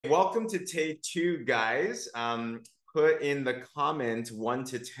Welcome to day two, guys. Put in the comments 1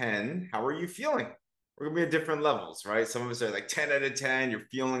 to 10. How are you feeling? We're gonna be at different levels, right? Some of us are like 10 out of 10. You're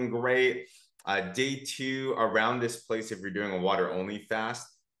feeling great. Day two, around this place, if you're doing a water only fast,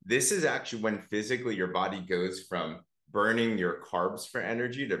 this is actually when physically your body goes from burning your carbs for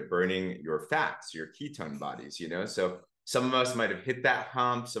energy to burning your fats, your ketone bodies. So some of us might have hit that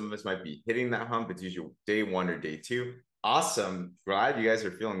hump. Some of us might be hitting that hump. It's usually day one or day two. Awesome. Glad you guys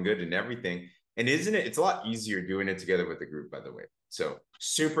are feeling good and everything. And isn't it? It's a lot easier doing it together with the group, by the way. So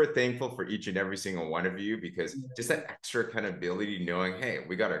super thankful for each and every single one of you because just that extra accountability, knowing, hey,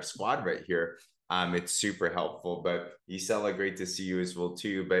 we got our squad right here. It's super helpful. But Isela, great to see you as well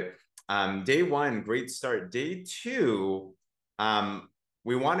too. But day one, great start. Day two,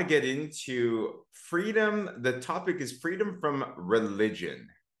 we want to get into freedom. The topic is freedom from religion.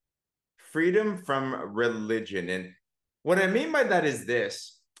 Freedom from religion. And what I mean by that is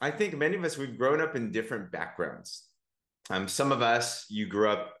this. I think many of us, we've grown up in different backgrounds. Some of us, you grew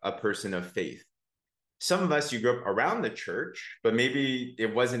up a person of faith. Some of us, you grew up around the church, but maybe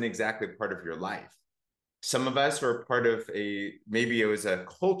it wasn't exactly part of your life. Some of us were part of maybe it was a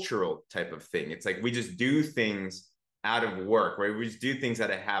cultural type of thing. It's like we just do things out of work, right? We just do things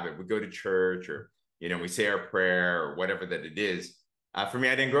out of habit. We go to church or, we say our prayer or whatever that it is. For me,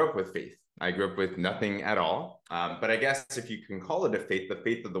 I didn't grow up with faith. I grew up with nothing at all. But I guess if you can call it a faith, the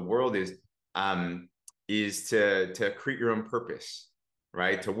faith of the world is to create your own purpose,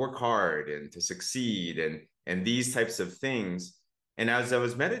 right? To work hard and to succeed and these types of things. And as I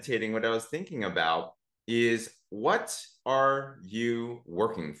was meditating, what I was thinking about is what are you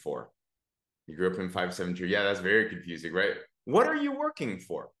working for? You grew up in 572. Yeah, that's very confusing, right? What are you working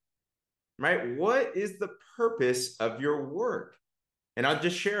for? Right? What is the purpose of your work? And I'll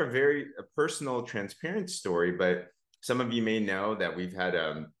just share a personal, transparent story. But some of you may know that we've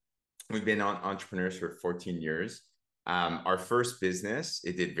been entrepreneurs for 14 years. Our first business,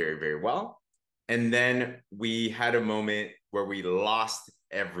 it did very, very well. And then we had a moment where we lost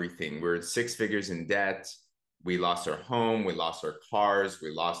everything. We were 6 figures in debt. We lost our home. We lost our cars.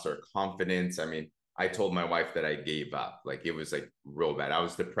 We lost our confidence. I mean, I told my wife that I gave up. Like it was like real bad. I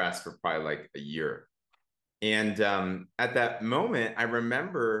was depressed for probably like a year. And at that moment, I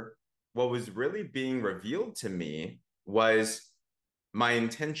remember what was really being revealed to me was my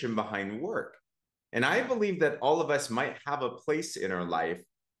intention behind work. And I believe that all of us might have a place in our life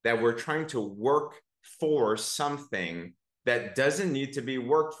that we're trying to work for something that doesn't need to be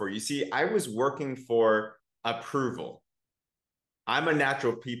worked for. You see, I was working for approval. I'm a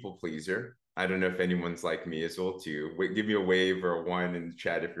natural people pleaser. I don't know if anyone's like me as well too. Give me a wave or a one in the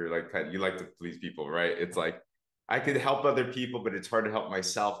chat if you're like you like to please people, right? It's like I could help other people, but it's hard to help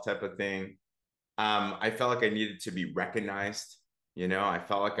myself type of thing. I felt like I needed to be recognized. I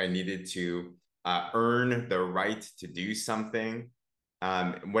felt like I needed to earn the right to do something.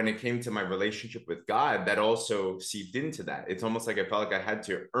 When it came to my relationship with God, that also seeped into that. It's almost like I felt like I had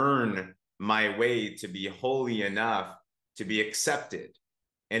to earn my way to be holy enough to be accepted.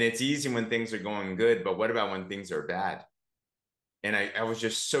 And it's easy when things are going good, but what about when things are bad? And I was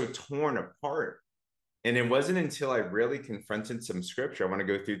just so torn apart. And it wasn't until I really confronted some scripture I want to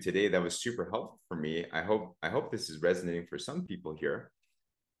go through today that was super helpful for me. I hope this is resonating for some people here.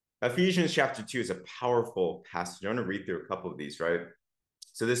 Ephesians chapter 2 is a powerful passage. I want to read through a couple of these, right?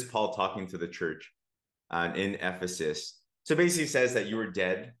 So this is Paul talking to the church in Ephesus. So basically says that you were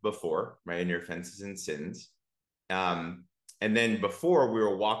dead before, right, in your offenses and sins. And then before we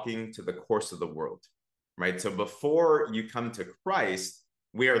were walking to the course of the world, right? So before you come to Christ,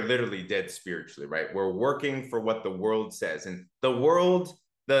 we are literally dead spiritually, right? We're working for what the world says. And the world,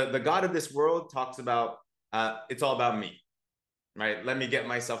 the God of this world talks about, it's all about me, right? Let me get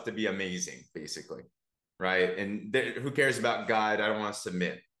myself to be amazing, basically, right? And who cares about God? I don't want to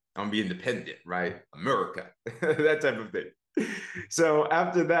submit. I want to be independent, right? America, that type of thing. So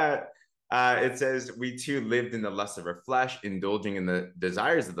after that, it says, we too lived in the lust of our flesh, indulging in the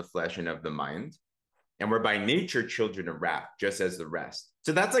desires of the flesh and of the mind. And we're by nature children of wrath, just as the rest.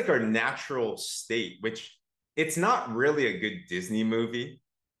 So that's like our natural state, which it's not really a good Disney movie,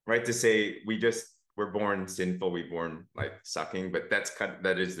 right? To say we're born sinful, we're born like sucking, but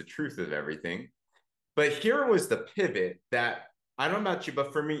that is the truth of everything. But here was the pivot that I don't know about you,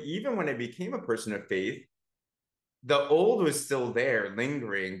 but for me, even when I became a person of faith, the old was still there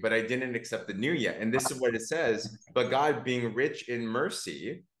lingering, but I didn't accept the new yet. And this is what it says, but God being rich in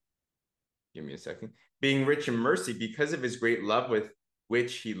mercy, give me a second, being rich in mercy because of his great love with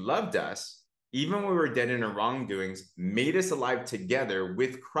which he loved us, even when we were dead in our wrongdoings, made us alive together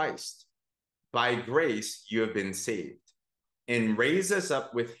with Christ. By grace, you have been saved. and raised us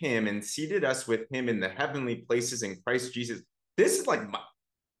up with him and seated us with him in the heavenly places in Christ Jesus. This is like,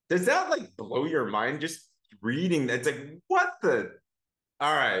 does that like blow your mind? Just reading that, it's like, what the?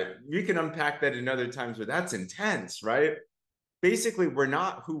 All right, you can unpack that in other times, but that's intense, right? Basically, we're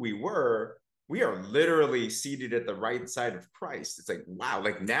not who we were. We are literally seated at the right side of Christ. It's like, wow,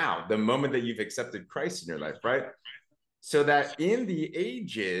 like now, the moment that you've accepted Christ in your life, right? So that in the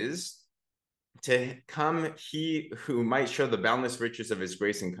ages to come, he who might show the boundless riches of his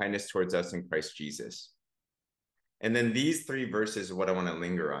grace and kindness towards us in Christ Jesus. And then these three verses are what I want to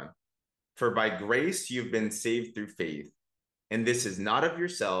linger on. For by grace you've been saved through faith, and this is not of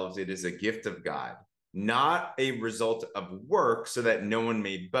yourselves, it is a gift of God, not a result of work, so that no one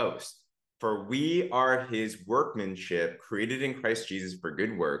may boast. For we are his workmanship, created in Christ Jesus for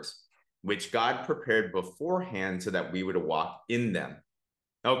good works, which God prepared beforehand so that we would walk in them.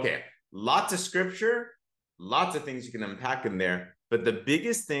 Okay, lots of scripture, lots of things you can unpack in there. But the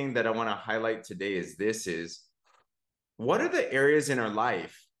biggest thing that I want to highlight today is this: is what are the areas in our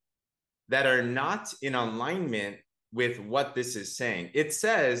life that are not in alignment with what this is saying? It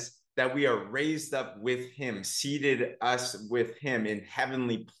says that we are raised up with him, seated us with him in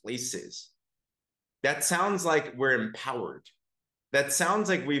heavenly places. That sounds like we're empowered. That sounds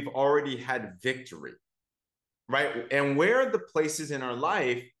like we've already had victory, right? And where are the places in our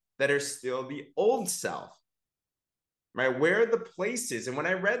life that are still the old self, right? Where are the places? And when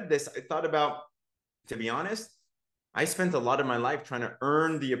I read this, I thought about, to be honest, I spent a lot of my life trying to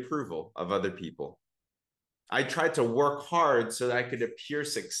earn the approval of other people. I tried to work hard so that I could appear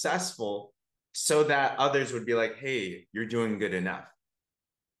successful so that others would be like, hey, you're doing good enough.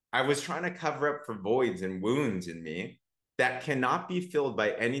 I was trying to cover up for voids and wounds in me that cannot be filled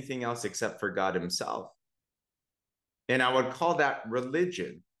by anything else except for God himself. And I would call that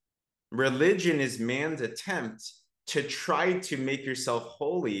religion. Religion is man's attempt to try to make yourself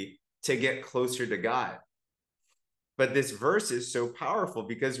holy to get closer to God. But this verse is so powerful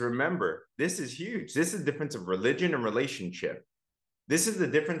because remember, this is huge. This is the difference of religion and relationship. This is the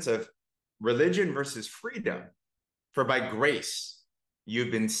difference of religion versus freedom. For by grace,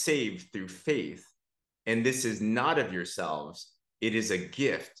 you've been saved through faith. And this is not of yourselves. It is a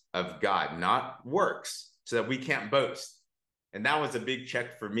gift of God, not works, so that we can't boast. And that was a big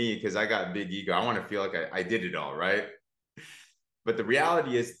check for me because I got a big ego. I want to feel like I did it all, right? But the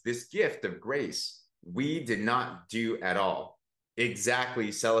reality is this gift of grace, we did not do at all.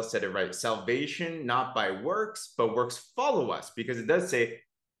 Exactly, Sella said it right. Salvation, not by works, but works follow us, because it does say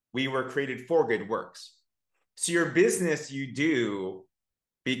we were created for good works. So your business you do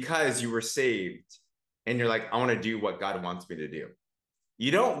because you were saved and you're like, I want to do what God wants me to do. You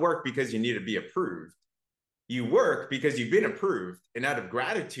don't work because you need to be approved. You work because you've been approved, and out of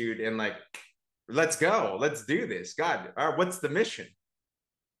gratitude and like, let's go, let's do this. God, all right, what's the mission?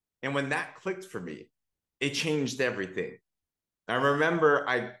 And when that clicked for me, it changed everything. I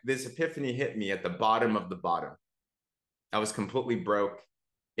remember this epiphany hit me at the bottom of the bottom. I was completely broke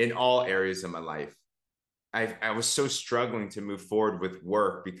in all areas of my life. I was so struggling to move forward with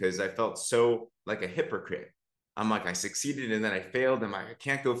work because I felt so like a hypocrite. I'm like, I succeeded and then I failed. And I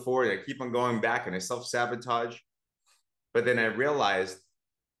can't go forward. I keep on going back and I self-sabotage. But then I realized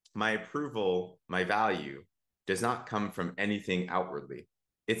my approval, my value does not come from anything outwardly.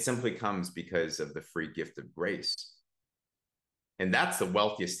 It simply comes because of the free gift of grace. And that's the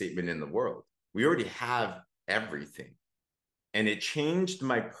wealthiest statement in the world. We already have everything. And it changed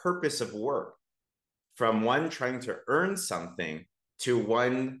my purpose of work from one trying to earn something to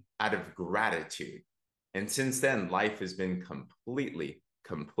one out of gratitude. And since then, life has been completely,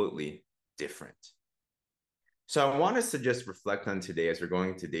 completely different. So I want us to just reflect on today as we're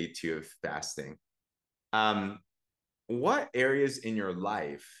going to day 2 of fasting. What areas in your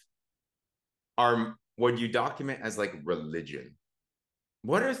life are what you document as like religion?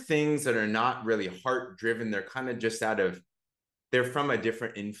 What are things that are not really heart driven? They're kind of just they're from a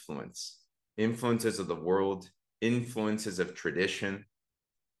different influences of the world, influences of tradition,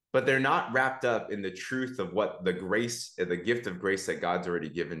 but they're not wrapped up in the truth of what the grace, the gift of grace that God's already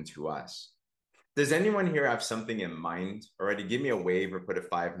given to us. Does anyone here have something in mind already? Give me a wave or put a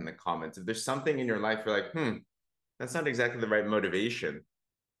 5 in the comments. If there's something in your life you're like, that's not exactly the right motivation.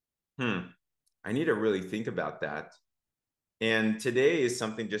 I need to really think about that. And today is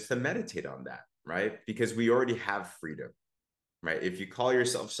something just to meditate on that, right? Because we already have freedom, right? If you call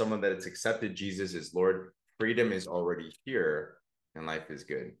yourself someone that has accepted Jesus as Lord, freedom is already here and life is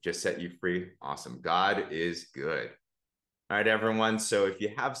good. Just set you free. Awesome. God is good. All right, everyone. So if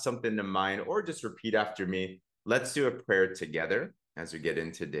you have something in mind or just repeat after me, let's do a prayer together as we get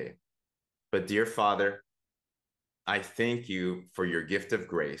in today. But dear Father, I thank you for your gift of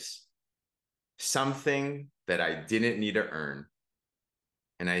grace, something that I didn't need to earn.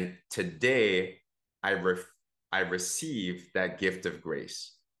 And today I receive that gift of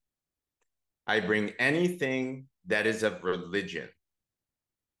grace. I bring anything that is of religion,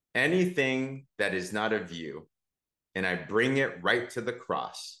 anything that is not of you, and I bring it right to the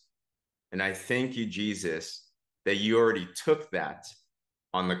cross. And I thank you, Jesus, that you already took that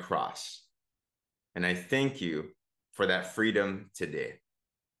on the cross. And I thank you for that freedom today.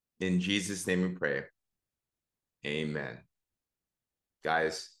 In Jesus' name we pray. Amen.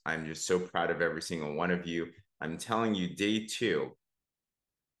 Guys, I'm just so proud of every single one of you. I'm telling you, day 2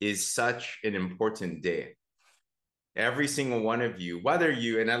 is such an important day. Every single one of you, whether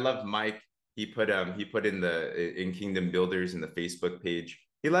you, and I love Mike, he put in Kingdom Builders in the Facebook page.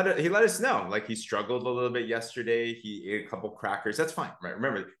 He let us know, like, he struggled a little bit yesterday. He ate a couple crackers. That's fine, right?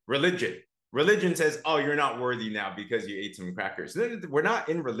 Remember, religion says, oh, you're not worthy now because you ate some crackers. We're not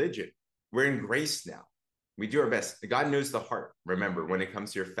in religion. We're in grace now. We do our best. God knows the heart, remember, when it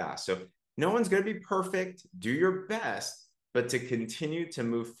comes to your fast. So no one's going to be perfect. Do your best, but to continue to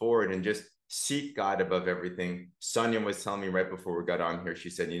move forward and just seek God above everything. Sonia was telling me right before we got on here, she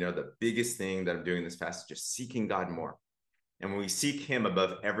said, the biggest thing that I'm doing this fast is just seeking God more. And when we seek him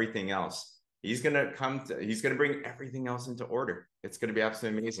above everything else, he's going to bring everything else into order. It's going to be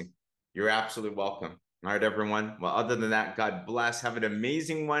absolutely amazing. You're absolutely welcome. All right, everyone. Well, other than that, God bless. Have an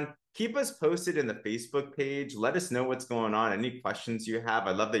amazing one. Keep us posted in the Facebook page. Let us know what's going on. Any questions you have.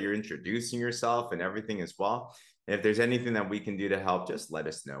 I love that you're introducing yourself and everything as well. And if there's anything that we can do to help, just let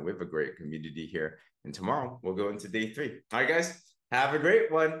us know. We have a great community here. And tomorrow we'll go into day 3. All right, guys. Have a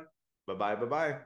great one. Bye-bye. Bye-bye.